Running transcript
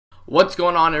What's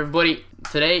going on, everybody?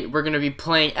 Today we're going to be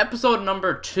playing episode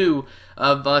number 2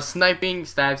 of sniping,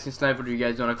 Cant Snipe, whatever you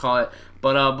guys want to call it.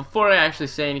 But before I actually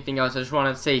say anything else, I just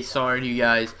want to say sorry to you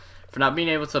guys for not being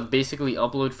able to basically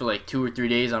upload for like 2 or 3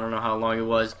 days. I don't know how long it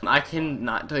was. I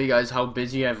cannot tell you guys how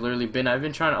busy I've literally been. I've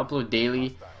been trying to upload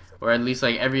daily, or at least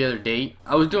like every other day.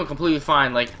 I was doing completely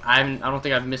fine. Like I don't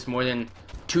think I've missed more than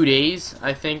 2 days.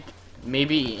 I think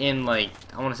maybe in like,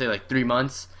 I want to say like 3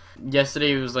 months.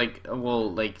 Yesterday was like,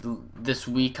 well, like this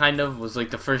week kind of was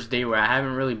like the first day where I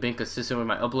haven't really been consistent with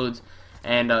my uploads,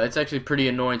 and it's actually pretty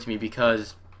annoying to me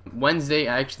because Wednesday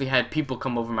I actually had people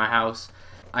come over my house.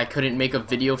 I couldn't make a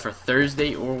video for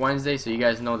Thursday or Wednesday, so you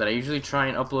guys know that I usually try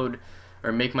and upload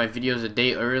or make my videos a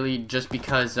day early just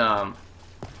because I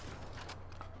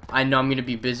know I'm gonna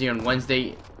be busy on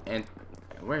Wednesday, and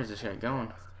where is this guy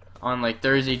going? On like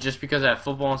Thursday, just because I have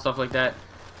football and stuff like that.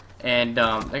 And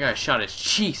that guy shot his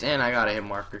cheeks, and I got a hit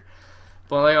marker.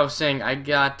 But like I was saying, I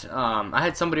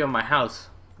had somebody on my house.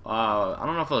 I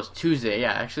don't know if it was Tuesday.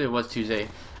 Yeah, actually it was Tuesday.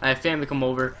 I had family come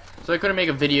over, so I couldn't make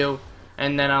a video.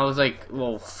 And then I was like,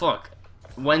 well, fuck.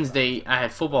 Wednesday I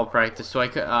had football practice, so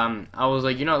I was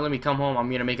like, you know what, let me come home. I'm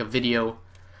gonna make a video,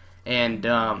 and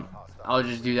I'll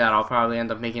just do that. I'll probably end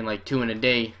up making like 2 in a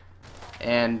day,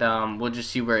 and we'll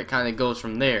just see where it kind of goes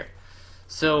from there.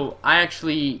 So I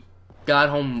actually got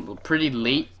home pretty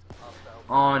late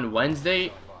on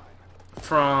Wednesday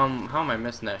from, how am I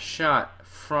missing that shot,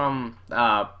 from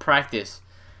practice,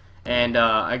 and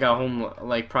I got home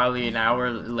like probably an hour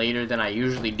later than I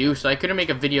usually do, so I couldn't make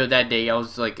a video that day. I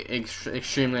was like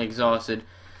extremely exhausted,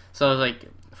 so I was like,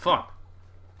 fuck,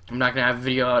 I'm not gonna have a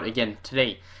video out again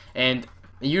today. And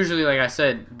usually, like I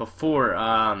said before,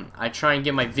 I try and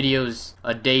get my videos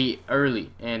a day early,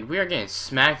 and we are getting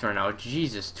smacked right now.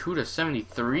 Jesus,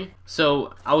 2-73.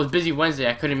 So I was busy Wednesday.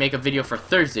 I couldn't make a video for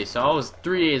Thursday, so I was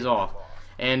 3 days off.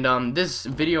 And this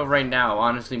video right now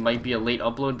honestly might be a late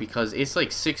upload because it's like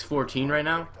 6:14 right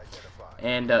now.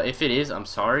 And if it is, I'm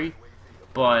sorry,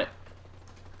 but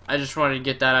I just wanted to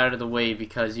get that out of the way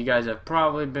because you guys have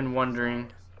probably been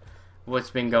wondering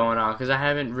what's been going on, because I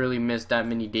haven't really missed that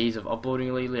many days of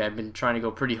uploading lately. I've been trying to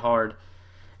go pretty hard,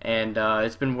 and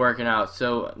it's been working out.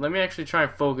 So let me actually try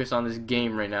and focus on this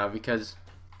game right now, because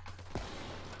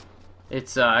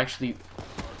it's actually,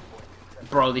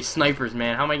 bro, these snipers,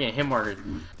 man, how am I getting hit markers?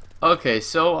 Okay,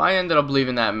 so I ended up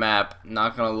leaving that map.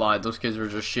 Not gonna lie, those kids were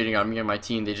just shitting on me and my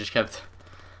team. They just kept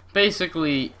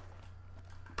basically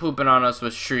pooping on us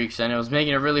with streaks, and it was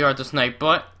making it really hard to snipe.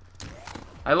 But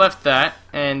I left that,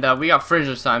 and we got fringe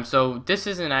this time, so this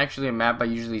isn't actually a map I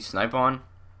usually snipe on.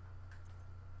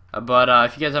 But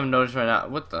if you guys haven't noticed right now,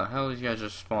 what the hell, these guys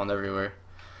just spawned everywhere.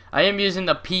 I am using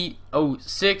the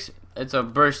P06. It's a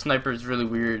burst sniper. It's really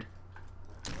weird.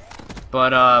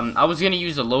 But I was going to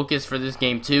use a locust for this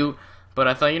game too, but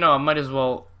I thought, you know, I might as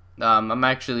well. I'm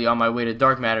actually on my way to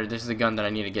dark matter. This is the gun that I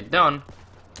need to get done.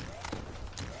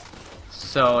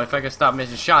 So if I can stop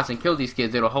missing shots and kill these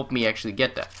kids, it'll help me actually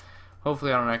get that.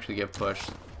 Hopefully I don't actually get pushed.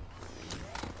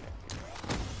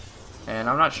 And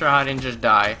I'm not sure how I didn't just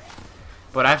die.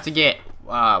 But I have to get,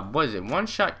 what is it,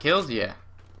 1-shot kills? Yeah.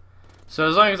 So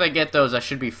as long as I get those, I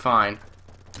should be fine.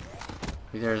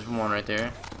 There's one right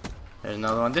there. There's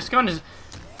another one. This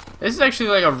is actually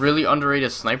like a really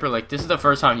underrated sniper. Like, this is the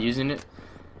first time using it.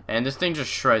 And this thing just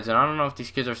shreds. And I don't know if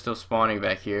these kids are still spawning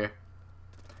back here.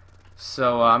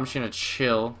 So I'm just going to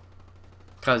chill.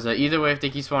 Because either way, if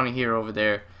they keep spawning here or over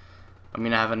there, I'm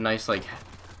gonna have a nice, like,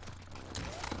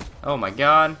 oh my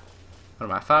god, what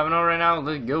am I, 5-0 right now?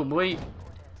 Let's go, boy.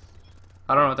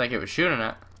 I don't know what that kid was shooting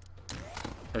at.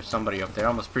 There's somebody up there. I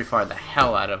almost pre-fired the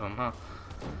hell out of him, huh?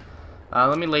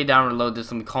 Let me lay down, reload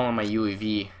this. Let me call on my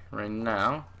UAV right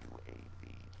now.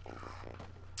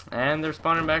 And they're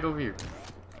spawning back over here.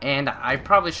 And I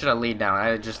probably should have laid down.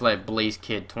 I just let Blaze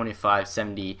Kid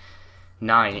 25-79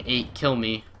 8 kill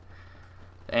me.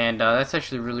 And that's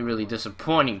actually really, really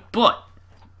disappointing. But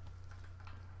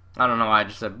I don't know why I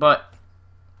just said but.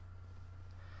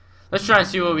 Let's try and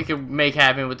see what we can make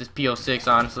happen with this P06,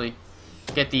 honestly.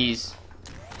 Get these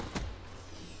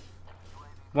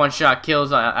 1-shot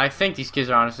kills. I think these kids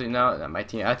are honestly, no, not my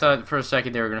team. I thought for a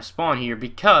second they were going to spawn here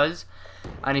because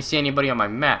I didn't see anybody on my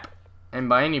map. And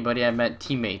by anybody, I meant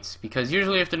teammates. Because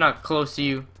usually if they're not close to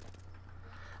you,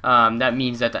 that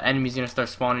means that the enemy's gonna start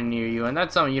spawning near you, and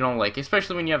that's something you don't like,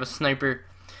 especially when you have a sniper,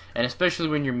 and especially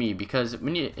when you're me. Because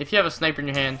if you have a sniper in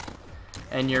your hand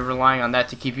and you're relying on that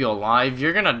to keep you alive,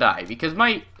 you're gonna die. Because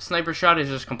my sniper shot is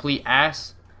just complete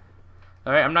ass.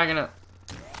 All right, I'm not gonna.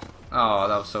 Oh,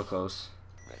 that was so close.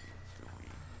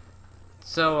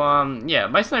 So yeah,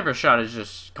 my sniper shot is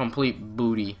just complete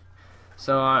booty.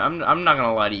 So I'm not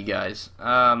gonna lie to you guys.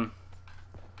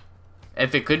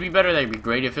 If it could be better, that'd be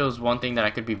great. If it was one thing that I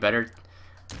could be better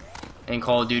in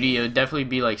Call of Duty, it would definitely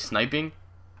be like sniping.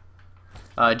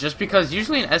 Just because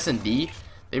usually in S&D,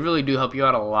 they really do help you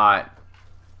out a lot.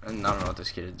 And I don't know what this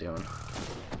kid is doing.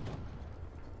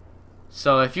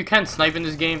 So if you can snipe in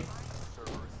this game,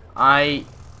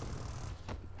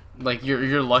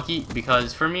 you're lucky,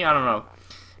 because for me, I don't know.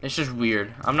 It's just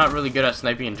weird. I'm not really good at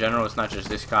sniping in general. It's not just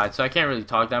this guy, so I can't really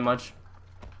talk that much.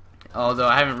 Although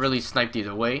I haven't really sniped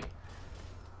either way.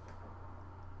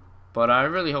 But I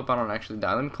really hope I don't actually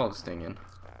die. Let me call this thing in.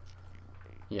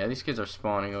 Yeah, these kids are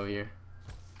spawning over here.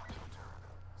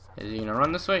 Is he gonna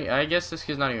run this way? I guess this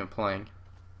kid's not even playing.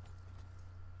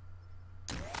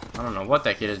 I don't know what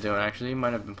that kid is doing, actually. He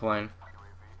might have been playing.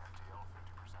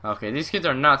 Okay, these kids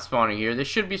are not spawning here. They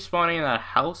should be spawning in that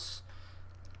house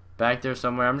back there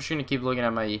somewhere. I'm just gonna keep looking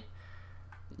at my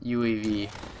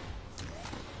UAV.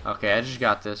 Okay, I just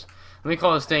got this. Let me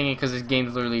call this thing in, because this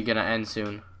game's literally gonna end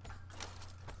soon.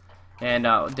 And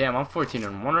damn, I'm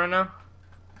 14-1 right now.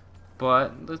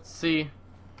 But let's see.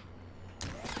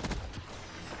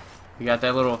 We got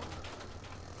that little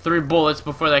 3 bullets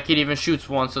before that kid even shoots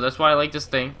one, so that's why I like this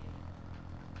thing.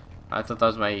 I thought that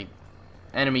was my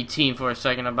enemy team for a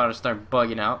second. I'm about to start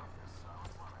bugging out.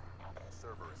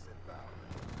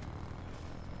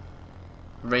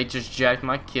 Ray just jacked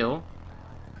my kill.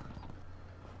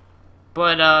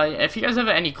 But if you guys have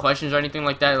any questions or anything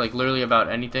like that, like literally about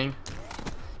anything,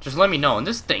 just let me know. And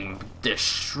this thing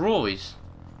destroys.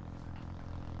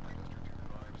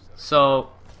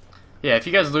 So yeah, if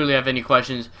you guys literally have any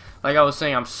questions, like I was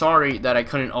saying, I'm sorry that I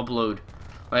couldn't upload.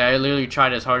 Like, I literally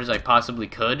tried as hard as I possibly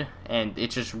could, and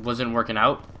it just wasn't working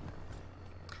out.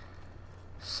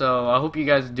 So I hope you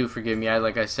guys do forgive me.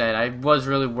 Like I said, I was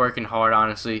really working hard,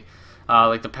 honestly,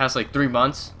 like the past 3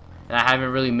 months, and I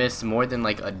haven't really missed more than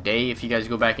like a day. If you guys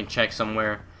go back and check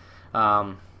somewhere,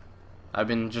 I've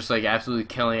been just like absolutely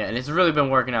killing it, and it's really been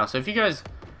working out. So if you guys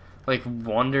like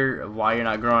wonder why you're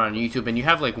not growing on YouTube and you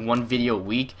have like 1 video a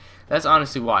week, that's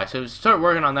honestly why. So start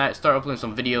working on that, start uploading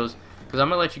some videos, because I'm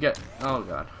gonna let you get, oh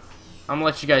god, I'm gonna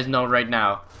let you guys know right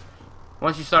now,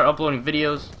 once you start uploading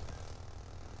videos,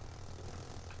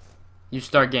 you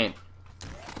start getting,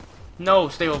 no,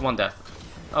 stay with 1 death.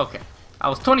 Okay, I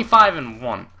was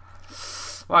 25-1.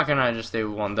 Why can't I just stay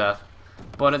with 1 death?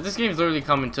 But this game's literally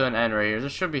coming to an end right here. There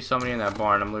should be somebody in that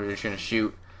barn. I'm literally just gonna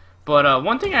shoot. But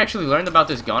one thing I actually learned about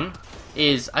this gun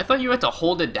is I thought you had to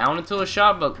hold it down until a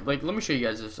shot, but like, let me show you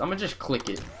guys this. I'm gonna just click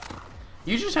it.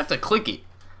 You just have to click it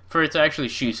for it to actually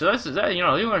shoot. So that's that, you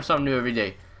know, you learn something new every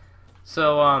day.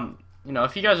 So you know,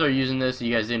 if you guys are using this and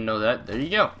you guys didn't know that, there you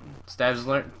go. Stabs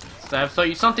taught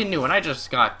you something new, and I just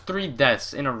got 3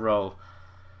 deaths in a row,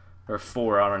 or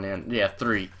 4, I don't know. Yeah,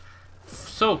 3,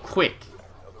 so quick,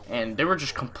 and they were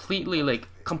just completely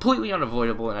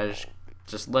unavoidable, and I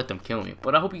just let them kill me.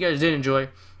 But I hope you guys did enjoy.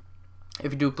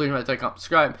 If you do, please remember to like, comment,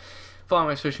 subscribe, follow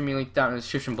my social media link down in the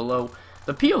description below.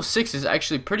 The PO6 is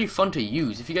actually pretty fun to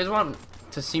use. If you guys want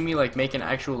to see me like make an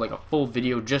actual like a full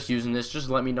video just using this, just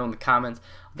let me know in the comments.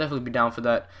 I'll definitely be down for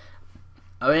that.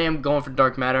 I am going for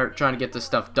dark matter, trying to get this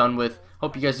stuff done with.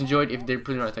 Hope you guys enjoyed. If you did,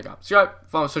 please remember to like, comment, subscribe,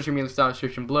 follow my social media links down in the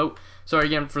description below. Sorry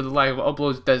again for the lack of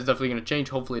uploads. That's definitely going to change.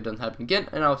 Hopefully it doesn't happen again,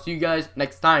 and I'll see you guys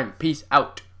next time. Peace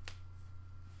out.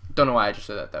 Don't know why I just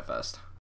said that fast.